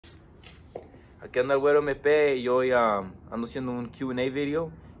Aquí anda el Guero MP y hoy ando haciendo un Q&A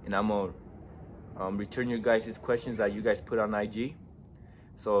video and I'm gonna return your guys' questions that you guys put on IG.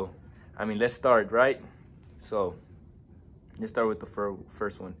 So, let's start, right? So, let's start with the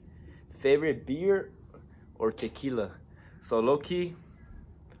first one. Favorite beer or tequila? So, low-key,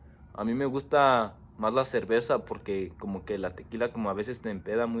 a mí me gusta más la cerveza porque como que la tequila como a veces te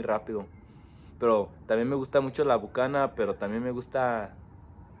empeda muy rápido. Pero también me gusta mucho la bucana, pero también me gusta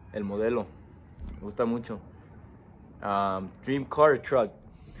el modelo. Me gusta mucho. Dream car or truck.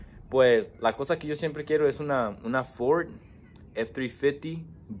 Pues la cosa que yo siempre quiero es una Ford F350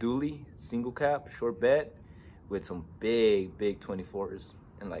 dually single cab short bed with some big 24s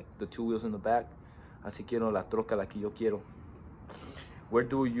and like the two wheels in the back. Así quiero la troca la que yo quiero. Where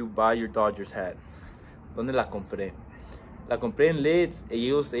do you buy your Dodgers hat? ¿Dónde la compré? La compré en Lids.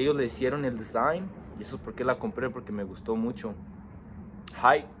 Ellos le hicieron el design y eso es porque la compré, porque me gustó mucho.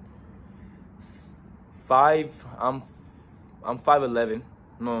 Height 5. I'm 5'11".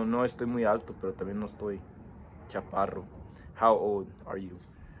 No estoy muy alto, pero también no estoy chaparro. How old are you?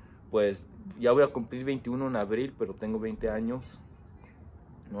 Pues ya voy a cumplir 21 en abril, pero tengo 20 años.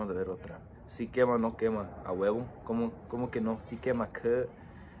 Vamos a ver otra. Si quema, no quema. A huevo. ¿Cómo que no? Si quema.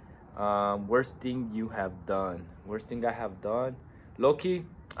 Worst thing you have done. Worst thing I have done. Low-key,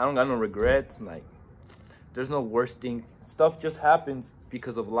 I don't got no regrets. Like, there's no worst thing. Stuff just happens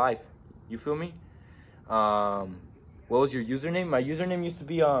because of life. You feel me? What was your username? My username used to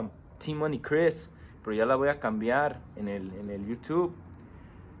be Team Money Chris, pero ya la voy a cambiar en el YouTube.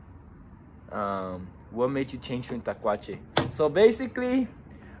 What made you change to Tacuache? So basically,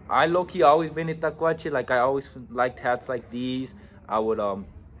 I low-key always been in Tacuache. Like, I always liked hats like these. I would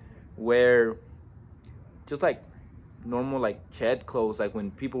wear just like normal like Ched clothes. Like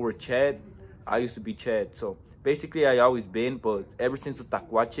when people were Ched, I used to be Ched. So basically, I always been, but ever since the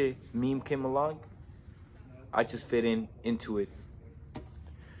Tacuache meme came along, I just fit into it.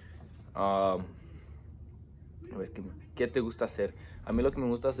 ¿Qué te gusta hacer? A mí lo que me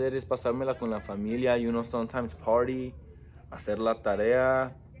gusta hacer es pasármela con la familia, sometimes party, hacer la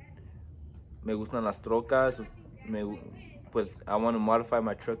tarea. Me gustan las trocas. Pues I want to modify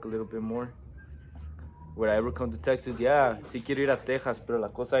my truck a little bit more. When I ever come to Texas, yeah, sí quiero ir a Texas, pero la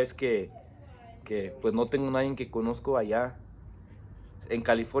cosa es que pues no tengo nadie que conozco allá. En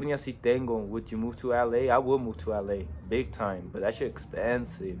California sí tengo. Would you move to LA? I will move to LA, big time, but that shit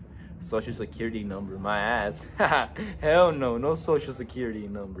expensive. Social security number, my ass. Hell no social security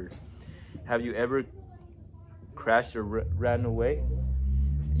number. Have you ever crashed or ran away?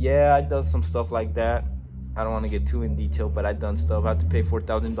 Yeah, I done some stuff like that. I don't want to get too in detail, but I done stuff. I had to pay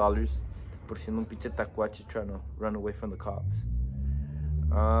 $4,000 por siendo un pinche tacuache trying to run away from the cops.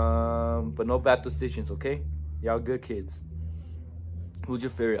 But no bad decisions, okay? Y'all good kids. Who's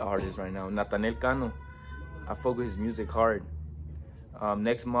your favorite artist right now? Nathaniel Cano. I fuck with his music hard.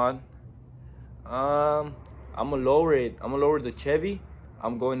 Next month, I'm gonna lower it. I'm gonna lower the Chevy.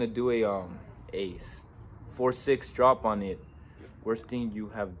 I'm going to do a 4.6 drop on it. Worst thing you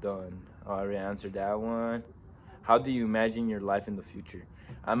have done? I already answered that one. How do you imagine your life in the future?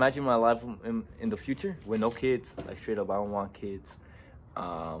 I imagine my life in the future with no kids. Like straight up, I don't want kids.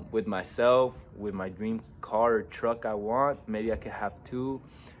 With myself, with my dream car or truck I want. Maybe I could have two.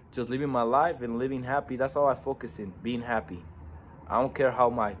 Just living my life and living happy. That's all I focus in, being happy. I don't care how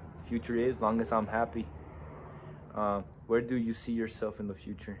my future is, as long as I'm happy. Where do you see yourself in the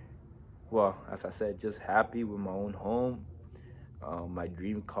future? Well, as I said, just happy with my own home. My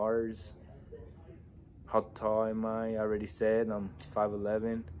dream cars. How tall am I? I already said I'm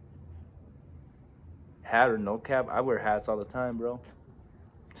 5'11". Hat or no cap? I wear hats all the time, bro.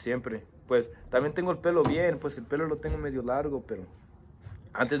 Siempre. Pues también tengo el pelo bien, pues el pelo lo tengo medio largo, pero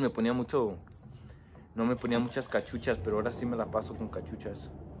antes me ponía mucho, no me ponía muchas cachuchas, pero ahora sí me la paso con cachuchas.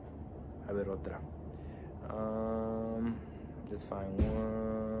 A ver otra. Let's find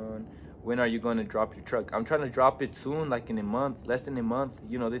one. When are you going to drop your truck? I'm trying to drop it soon, like in a month, less than a month.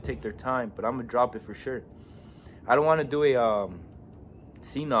 You know, they take their time, but I'm going to drop it for sure. I don't want to do a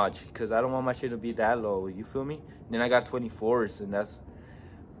C-notch because I don't want my shit to be that low. You feel me? Then I got 24s, and that's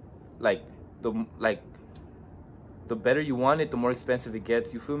like the better you want it, the more expensive it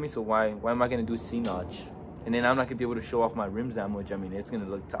gets. You feel me? So why am I going to do C-notch? And then I'm not going to be able to show off my rims that much. I mean, it's going to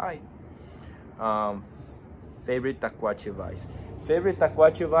look tight. Favorite tacuache advice? Favorite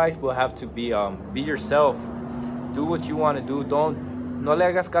tacuache advice will have to be yourself. Do what you want to do. No le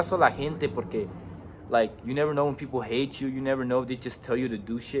hagas caso a la gente, porque Like, you never know when people hate you. You never know if they just tell you to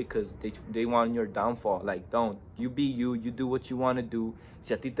do shit because they want your downfall. Like, don't. You be you. You do what you want to do.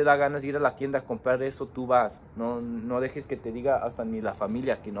 Si a ti te da ganas ir a la tienda a comprar eso, tú vas. No dejes que te diga hasta ni la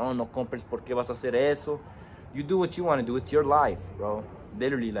familia que no compres porque vas a hacer eso. You do what you want to do. It's your life, bro.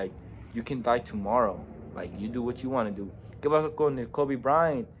 Literally, like, you can die tomorrow. Like, you do what you want to do. ¿Qué pasa con el Kobe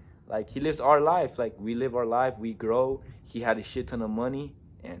Bryant? Like, he lives our life. Like, we live our life. We grow. He had a shit ton of money.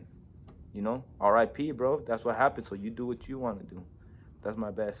 And, you know, R.I.P., bro. That's what happened. So you do what you want to do. That's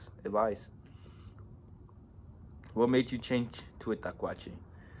my best advice. What made you change to a tacuache?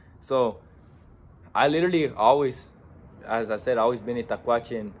 So, I literally always, as I said, always been a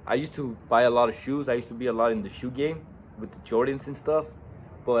tacuache. And I used to buy a lot of shoes. I used to be a lot in the shoe game with the Jordans and stuff.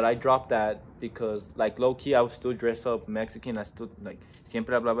 But I dropped that because, like, low-key, I was still dressed up Mexican. I still, like,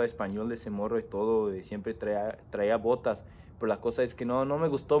 siempre hablaba español de ese morro y todo. Y siempre traía botas. Pero la cosa es que no me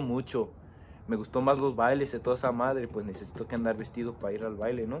gustó mucho. Me gustó más los bailes y toda esa madre. Pues necesito que andar vestido para ir al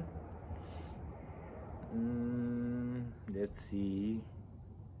baile, ¿no? Let's see.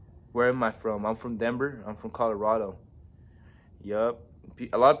 Where am I from? I'm from Denver. I'm from Colorado. Yup.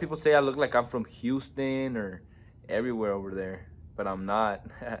 A lot of people say I look like I'm from Houston or everywhere over there. But I'm not.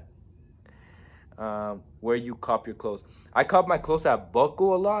 Where you cop your clothes? I cop my clothes at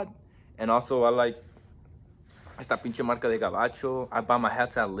Buckle a lot. And also I like esta pinche marca de Gabacho. I buy my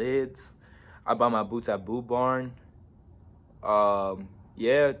hats at Lids. I buy my boots at Boot Barn.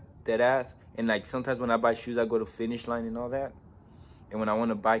 Yeah, that ass. And like sometimes when I buy shoes, I go to Finish Line and all that. And when I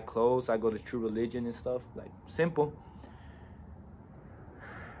want to buy clothes, I go to True Religion and stuff. Like, simple.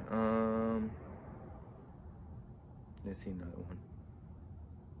 Let's see another one.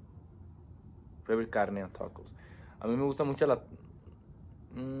 Favorite carne on tacos. A mí me gusta mucho la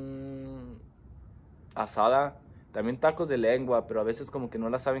asada. También tacos de lengua, pero a veces como que no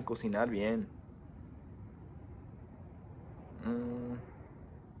la saben cocinar bien.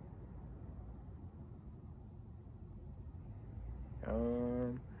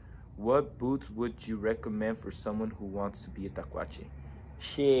 What boots would you recommend for someone who wants to be a tacuache?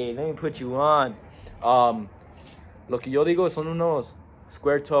 Shit, let me put you on. Lo que yo digo son unos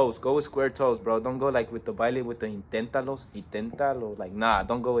square toes. Go with square toes, bro. Don't go like with the baile with the inténtalo. Like, nah,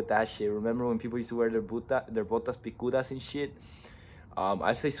 don't go with that shit. Remember when people used to wear their botas picudas and shit?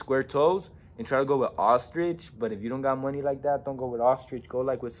 I say square toes and try to go with ostrich. But if you don't got money like that, don't go with ostrich. Go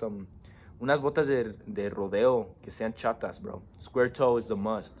like with unas botas de rodeo que sean chatas, bro. Square toe is the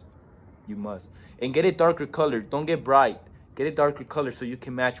must. You must. And get a darker color. Don't get bright. Get a darker color so you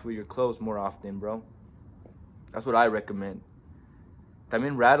can match with your clothes more often, bro. That's what I recommend.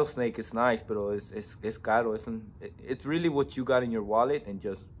 También rattlesnake is nice, pero es caro. It's really what you got in your wallet and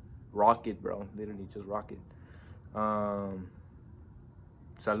just rock it, bro. Literally, just rock it.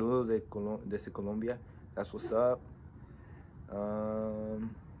 Saludos desde Colombia. That's what's up.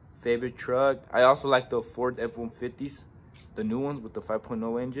 Favorite truck? I also like the Ford F-150s. The new ones with the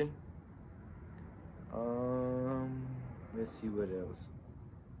 5.0 engine. Let's see what else.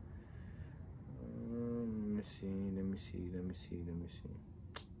 Let me see.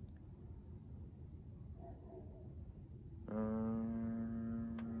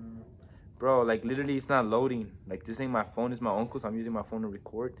 Bro, like literally it's not loading. Like this ain't my phone, it's my uncle's. I'm using my phone to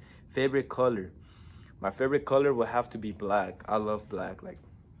record. Favorite color? My favorite color will have to be black. I love black. Like,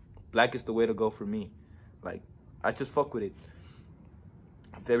 black is the way to go for me. Like, I just fuck with it.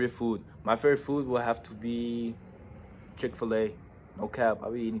 Favorite food? My favorite food will have to be Chick-fil-A. No cap,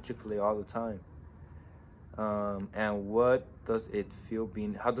 I'll be eating Chick-fil-A all the time. And what does it feel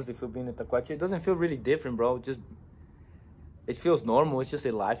being? How does it feel being a tacuache? It doesn't feel really different, bro. It feels normal. It's just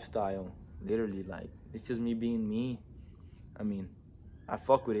a lifestyle, literally. Like, it's just me being me. I mean, I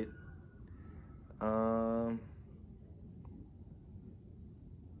fuck with it.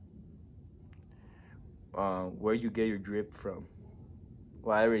 Where you get your drip from?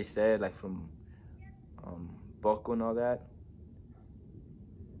 Well, I already said, like from Buckle and all that.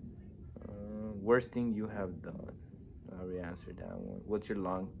 Worst thing you have done? I already answered that one. What's your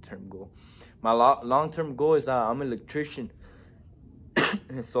long-term goal? My long-term goal is I'm an electrician.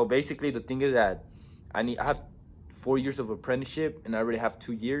 So basically, the thing is that I have 4 years of apprenticeship, and I already have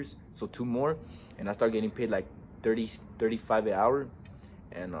 2 years, so 2 more, and I start getting paid like 35 an hour,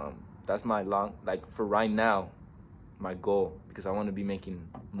 and that's my for right now, my goal, because I want to be making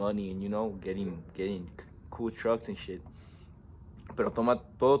money and, you know, getting cool trucks and shit. Pero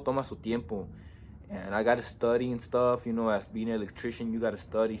todo toma su tiempo. And I gotta study and stuff, you know, as being an electrician, you gotta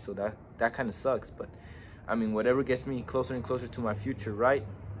study, so that kind of sucks. But, I mean, whatever gets me closer and closer to my future, right?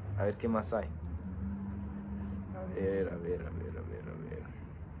 A ver, ¿qué más hay? A ver.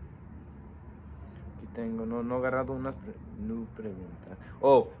 Aquí tengo. No agarrado unas new preguntas.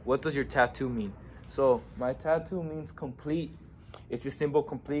 Oh, what does your tattoo mean? So my tattoo means complete. It's a symbol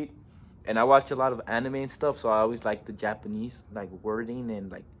complete. And I watch a lot of anime and stuff, so I always like the Japanese like wording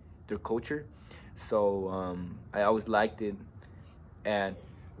and like their culture. So I always liked it. And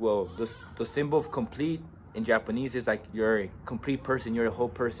well, the symbol of complete in Japanese is like you're a complete person, you're a whole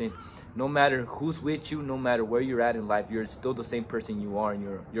person. No matter who's with you, no matter where you're at in life, you're still the same person you are,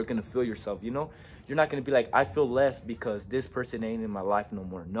 and you're gonna feel yourself, you know? You're not gonna be like, I feel less because this person ain't in my life no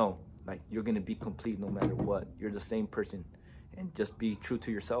more. No, like you're gonna be complete no matter what. You're the same person, and just be true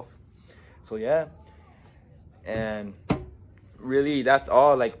to yourself. So yeah, and really that's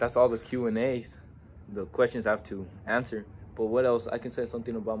all. Like that's all the Q&As, the questions I have to answer. But what else? I can say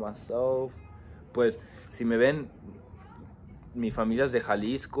something about myself. Pues si me ven, mi familia es de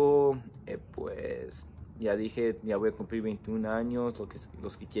Jalisco, pues ya dije, ya voy a cumplir 21 años,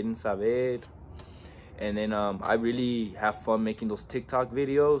 los que quieren saber. And then I really have fun making those TikTok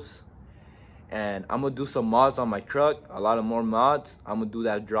videos. And I'm gonna do some mods on my truck, a lot of more mods. I'm gonna do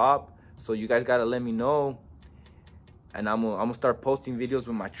that drop. So you guys gotta let me know. And I'm gonna start posting videos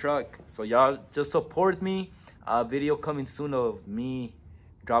with my truck. So y'all just support me. A video coming soon of me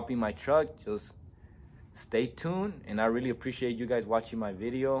dropping my truck. Just stay tuned, and I really appreciate you guys watching my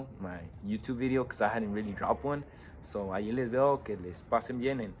video, my YouTube video, because I hadn't really dropped one. So ahí les veo, que les pasen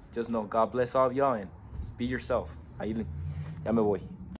bien, and just know God bless all of y'all, and be yourself. Ahí ya me voy.